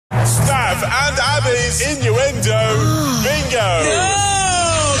Stav and Abby's Innuendo Bingo.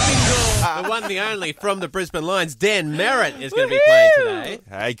 The one, the only, from the Brisbane Lions, Dan Merrett is going to be playing today.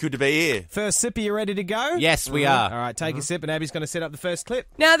 Hey, good to be here. First sip, are you ready to go? Yes, we are. All right, take a sip, and Abby's going to set up the first clip.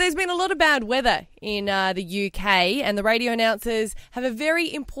 Now, there's been a lot of bad weather in the UK, and the radio announcers have a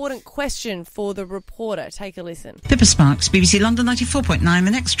very important question for the reporter. Take a listen. Pippa Sparks, BBC London 94.9,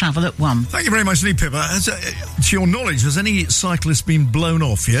 the next travel at 1. Thank you very much, Lee Pippa. To your knowledge, has any cyclist been blown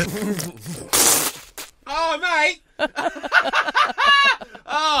off yet? Oh, mate!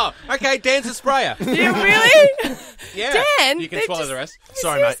 Oh, okay, Dan's a sprayer. You really? Yeah. Dan? You can swallow the rest.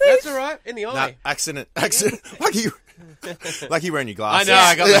 Sorry, mate. That's all right. In the eye. No, accident. Like you wearing your glasses. I know,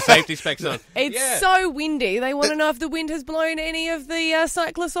 I got my safety specs on. It's so windy. They want to know if the wind has blown any of the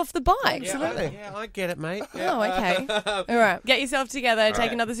cyclists off the bike. Absolutely. Yeah, I get it, mate. Yeah. Oh, okay. All right. Get yourself together.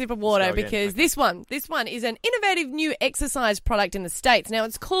 Take another sip of water Let's go again. because this one is an innovative new exercise product in the States. Now,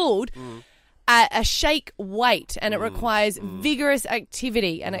 it's called a shake weight, and it requires vigorous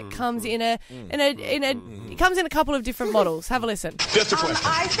activity, and it comes in a couple of different models. Have a listen. Just a question.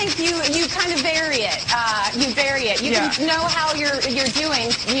 I think you kind of vary it. You vary it. You can know how you're doing,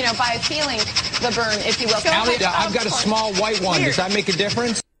 by feeling the burn, if you will. Allie, I've got a small white one. Does that make a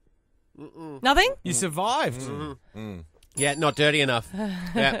difference? Nothing? You survived. Yeah, not dirty enough.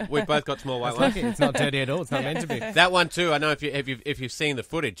 Yeah, we've both got small white ones. It's not dirty at all. It's not meant to be. That one too. I know if you've seen the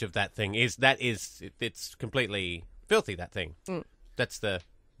footage of that thing, it's completely filthy. That thing. That's the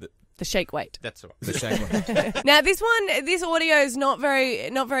shake weight. That's all right. The shake one. Now this audio is not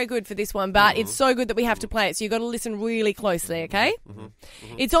very good for this one, but it's so good that we have to play it. So you've got to listen really closely, okay?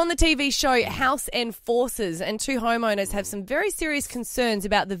 It's on the TV show House Enforcers, and two homeowners have some very serious concerns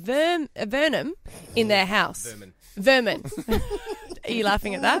about the vermin in their house. Vermin. Are you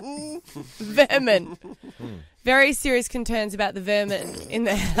laughing at that? Vermin. Very serious concerns about the vermin in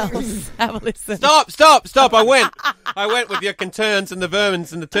the house. Have a listen. Stop! I went with your concerns and the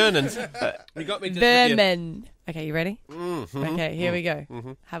vermins and the turnins. You got me just vermin. Okay, you ready? Okay, here we go.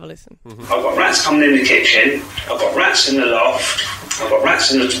 Have a listen. I've got rats coming in the kitchen. I've got rats in the loft. I've got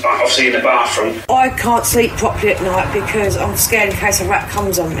rats obviously in the bathroom. I can't sleep properly at night because I'm scared in case a rat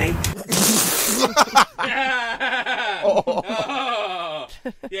comes on me.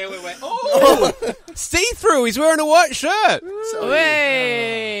 Yeah, we went. Oh, see-through. He's wearing a white shirt.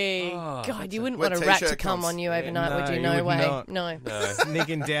 Way. God, you wouldn't Wet want a rat to t-shirt come comes. on you overnight, No, would you? you No would way. not. No.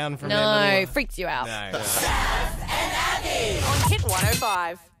 Nigging down from No, freaks you out. No. On Hit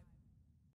 105.